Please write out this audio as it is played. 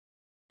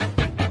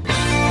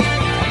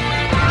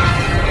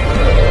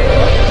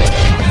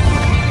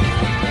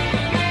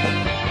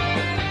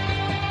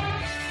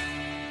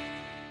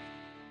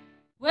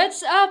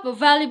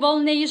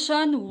Volleyball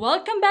Nation!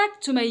 Welcome back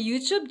to my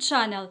YouTube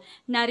channel.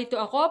 Narito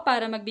ako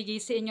para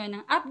magbigay sa inyo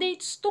ng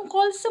updates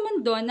tungkol sa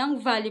mundo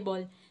ng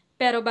volleyball.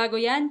 Pero bago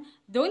yan,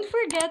 don't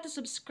forget to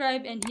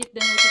subscribe and hit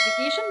the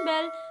notification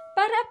bell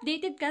para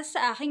updated ka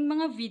sa aking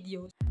mga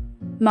videos.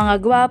 Mga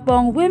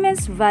gwapong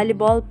women's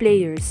volleyball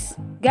players.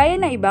 Gaya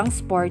ng ibang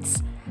sports,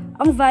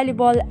 ang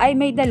volleyball ay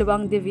may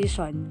dalawang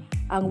division,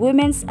 ang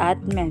women's at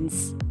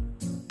men's.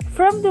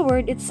 From the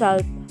word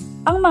itself,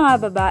 ang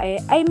mga babae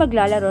ay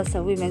maglalaro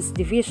sa women's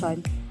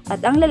division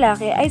at ang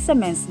lalaki ay sa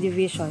men's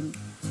division.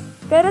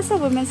 Pero sa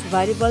women's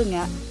volleyball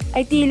nga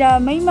ay tila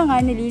may mga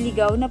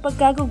naliligaw na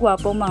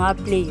pagkagagwapong mga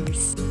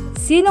players.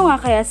 Sino nga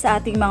kaya sa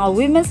ating mga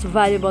women's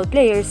volleyball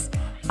players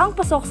ang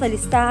pasok sa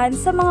listahan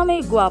sa mga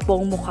may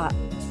gwapong mukha?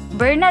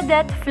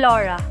 Bernadette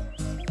Flora,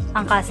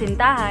 ang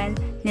kasintahan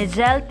ni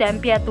Jel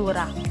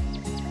Tempiatura,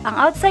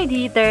 ang outside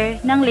hitter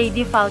ng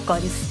Lady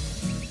Falcons,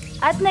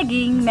 at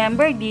naging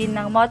member din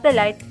ng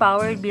Motolite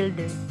Power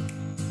Builder.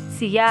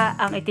 Siya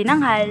ang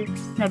itinanghal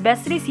na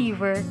best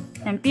receiver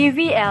ng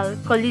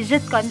PVL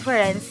Collegiate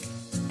Conference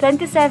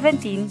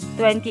 2017-2018.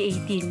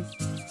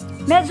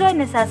 Medyo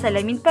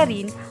nasasalamin pa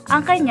rin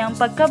ang kanyang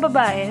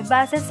pagkababae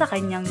base sa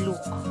kanyang look.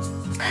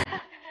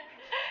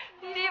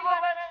 Hindi po,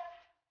 parang,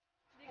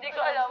 hindi ko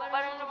alam,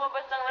 parang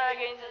lumabas lang talaga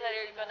yun sa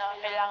sarili ko na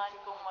kailangan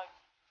kong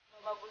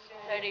mabus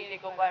yung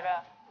sarili ko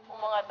para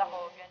umangat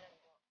ako, ganun.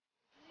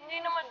 Hindi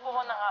naman po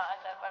ako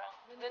nakaasar, parang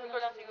doon ko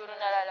lang siguro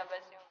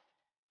nalalabas yung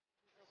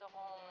gusto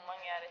kong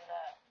mangyari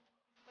sa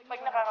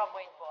pag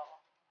nakaka-point po ako.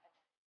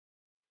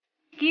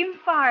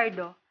 Kim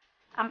Fajardo,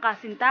 ang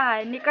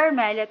kasintahan ni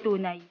Carmela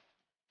Tunay.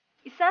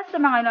 Isa sa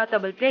mga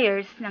notable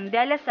players ng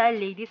De La Salle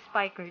Lady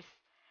Spikers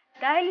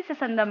dahil sa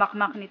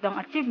sandamakmak nitong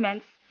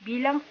achievements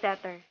bilang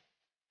setter.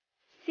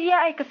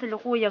 Siya ay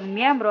kasalukuyang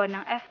miyembro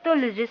ng F2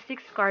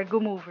 Logistics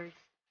Cargo Movers.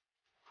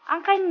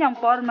 Ang kanyang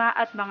forma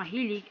at mga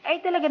hilig ay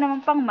talaga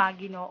namang pang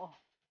maginoo.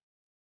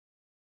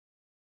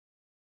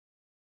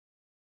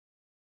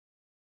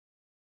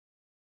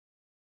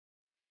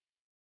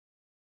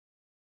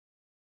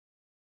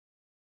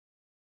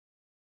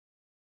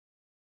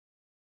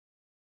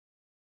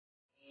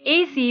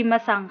 AC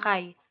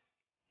Masangkay,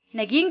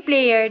 naging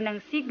player ng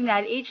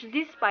Signal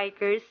HD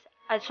Spikers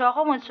at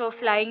Chocomucho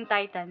Flying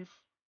Titans.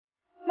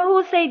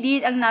 Mahusay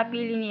din ang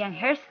napili niyang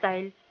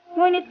hairstyle,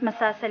 ngunit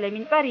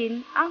masasalamin pa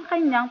rin ang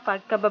kanyang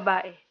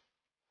pagkababae.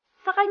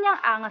 Sa kanyang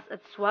angas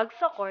at swag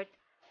sa court,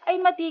 ay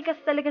matikas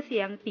talaga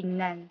siyang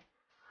tingnan.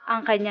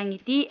 Ang kanyang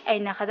ngiti ay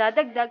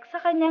nakadadagdag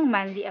sa kanyang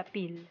manly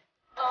appeal.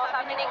 So,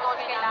 sabi ni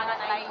Coach, kailangan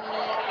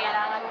timing,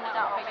 kailangan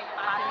muna okay yung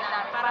passing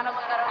namin para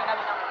magkaroon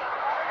kami ng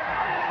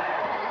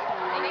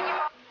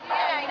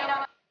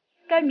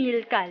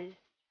Camille Cal.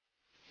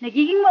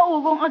 Nagiging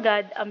maugong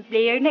agad ang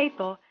player na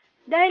ito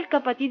dahil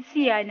kapatid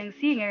siya ng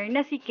singer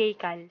na si Kay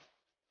Cal.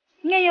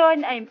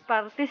 Ngayon ay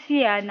parte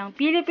siya ng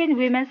Philippine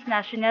Women's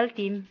National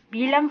Team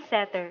bilang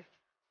setter.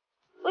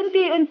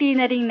 Unti-unti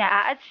na ring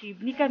na-achieve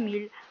ni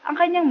Camille ang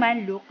kanyang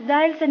man look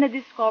dahil sa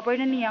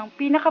na-discover na niyang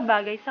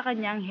pinakabagay sa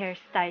kanyang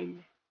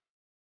hairstyle.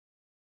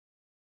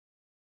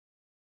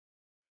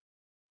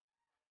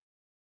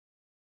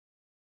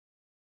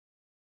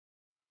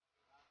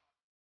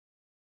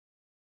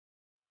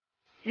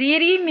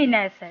 Riri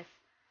Meneses,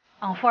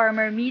 ang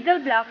former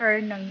middle blocker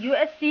ng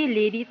USC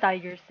Lady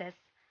Tigersses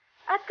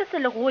at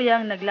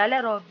kasalukuyang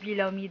naglalaro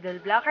bilang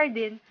middle blocker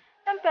din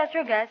ng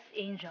Petrogas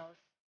Angels.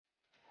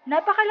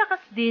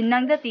 Napakalakas din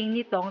ng dating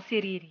nitong si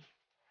Riri.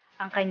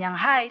 Ang kanyang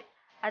height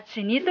at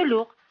chinito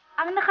look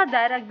ang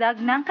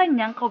nakadaragdag ng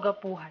kanyang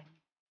kagapuhan.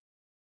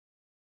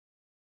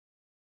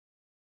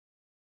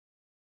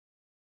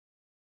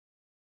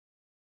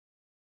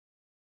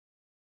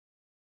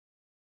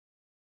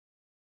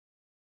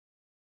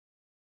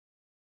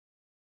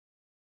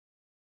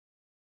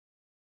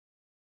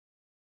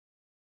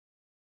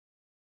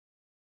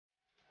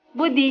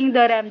 Buding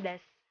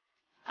Doremdes,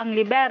 ang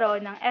libero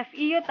ng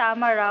FEU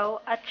Tamaraw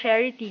at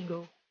Cherry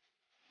Tigo.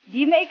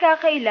 Di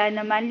maikakaila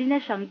na manly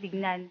na siyang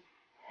tignan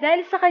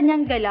dahil sa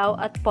kanyang galaw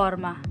at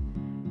forma.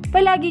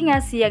 Palagi nga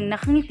siyang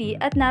nakangiti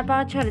at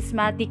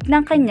napaka-charismatic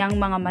ng kanyang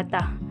mga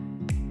mata.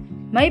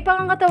 May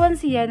pangangatawan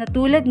siya na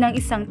tulad ng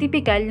isang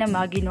tipikal na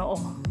maginoo.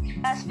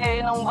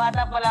 Kasi nung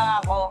bata pa lang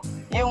ako,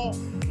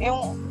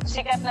 yung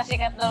sikat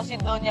daw si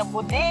Doña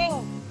Buding.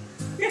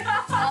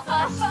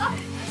 Tapos,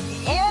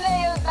 yun na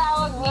yung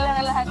tawag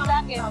nilang lahat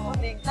sa akin,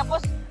 Buding.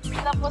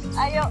 Tapos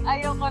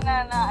ayaw ko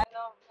na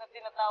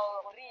tinatawag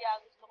ako Ria,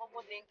 gusto ko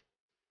Buding.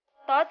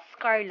 Tots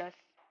Carlos.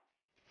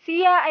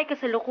 Siya ay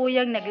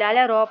kasalukuyang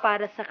naglalaro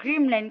para sa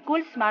Creamline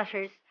Cool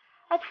Smashers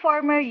at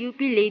former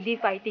UP Lady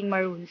Fighting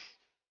Maroons.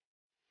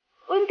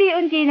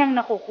 Unti-unti nang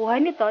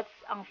nakukuha ni Tots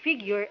ang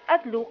figure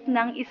at look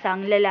ng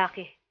isang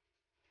lalaki.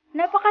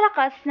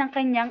 Napakalakas ng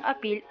kanyang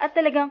appeal at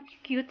talagang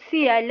cute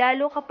siya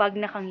lalo kapag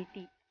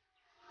nakangiti.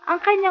 Ang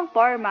kanyang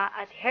forma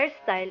at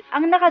hairstyle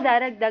ang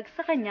nakadaragdag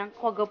sa kanyang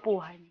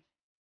kagapuhan.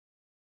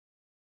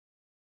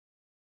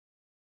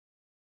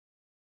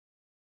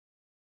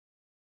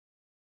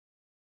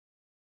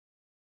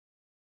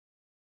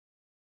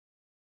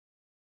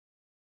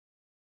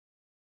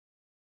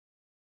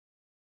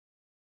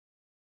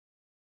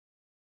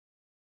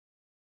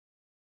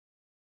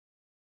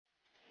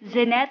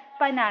 Jeanette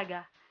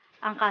Panaga,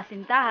 ang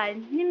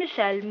kasintahan ni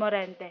Michelle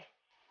Morente.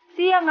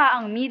 Siya nga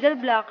ang middle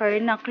blocker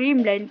ng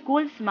Creamline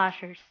Cool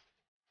Smashers.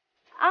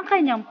 Ang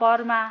kanyang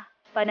porma,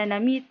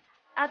 pananamit,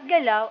 at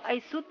galaw ay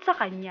suit sa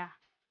kanya.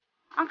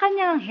 Ang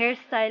kanyang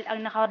hairstyle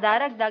ang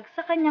nakadaragdag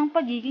sa kanyang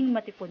pagiging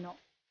matipuno.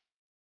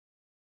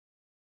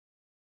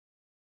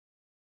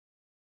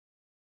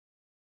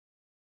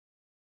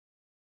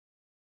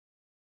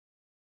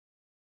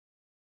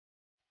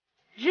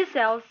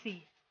 Giselle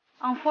C.,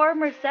 ang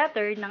former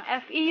setter ng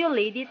FEU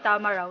Lady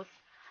Tamaraws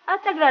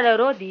at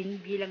naglalaro din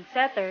bilang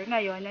setter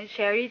ngayon ng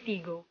Sherry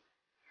Tigo.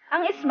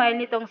 Ang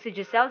smile nitong si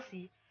Giselle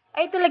C.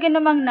 ay talaga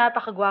namang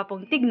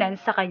napakagwapong tignan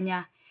sa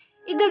kanya.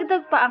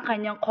 Idagdag pa ang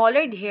kanyang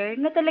colored hair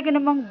na talaga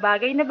namang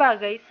bagay na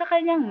bagay sa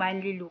kanyang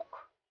manly look.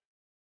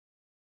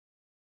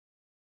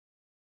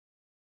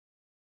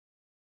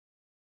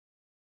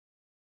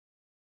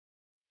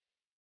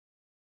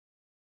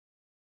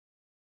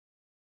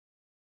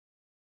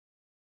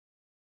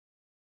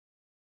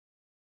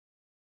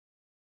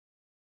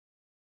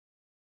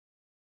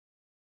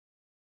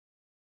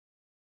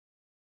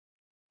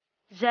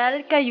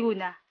 Jel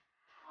Cayuna,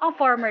 ang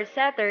former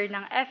setter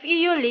ng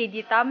FEU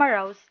Lady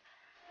Tamaraws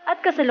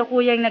at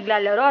kasalukuyang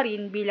naglalaro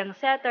rin bilang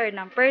setter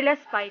ng Perla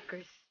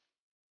Spikers.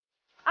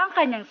 Ang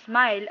kanyang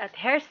smile at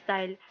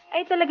hairstyle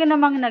ay talaga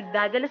namang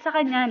nagdadala sa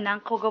kanya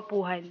ng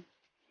kagapuhan.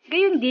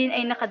 Gayun din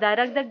ay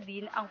nakadaragdag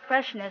din ang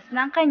freshness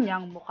ng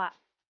kanyang muka.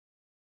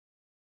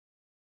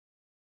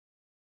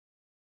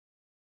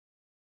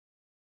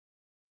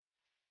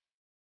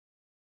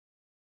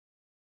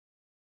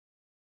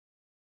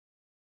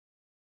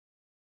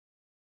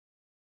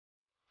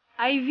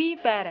 Ivy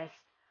Perez,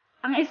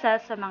 ang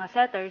isa sa mga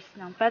setters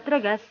ng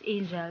Petrogas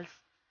Angels.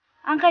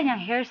 Ang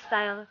kanyang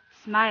hairstyle,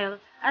 smile,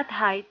 at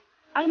height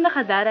ang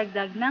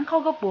nakadaragdag ng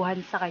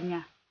kagapuhan sa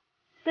kanya.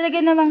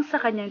 Talaga namang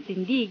sa kanyang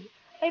tindig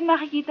ay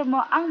makikita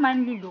mo ang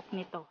manly look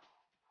nito.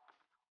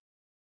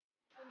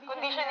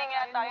 Conditioning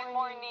yata yung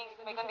morning,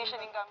 may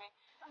conditioning kami.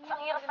 Ang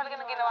hirap talaga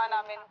ng ginawa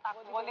namin,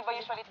 takbo. Di ba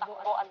usually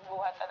takbo at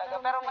buhat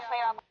talaga? Pero mas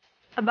nahirapan.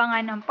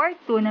 Abangan ang part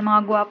 2 ng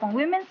mga gwapong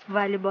women's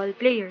volleyball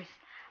players.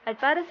 At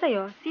para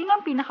sa'yo, sino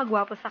ang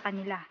pinakagwapo sa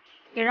kanila?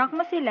 I-rank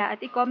mo sila at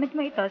i-comment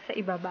mo ito sa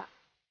ibaba.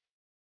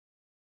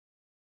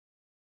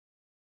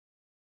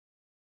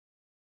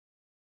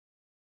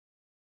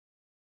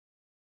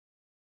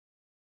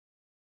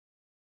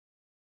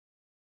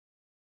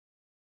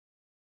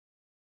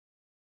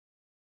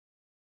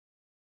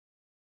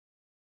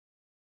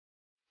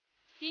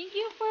 Thank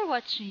you for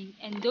watching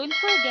and don't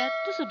forget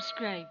to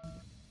subscribe.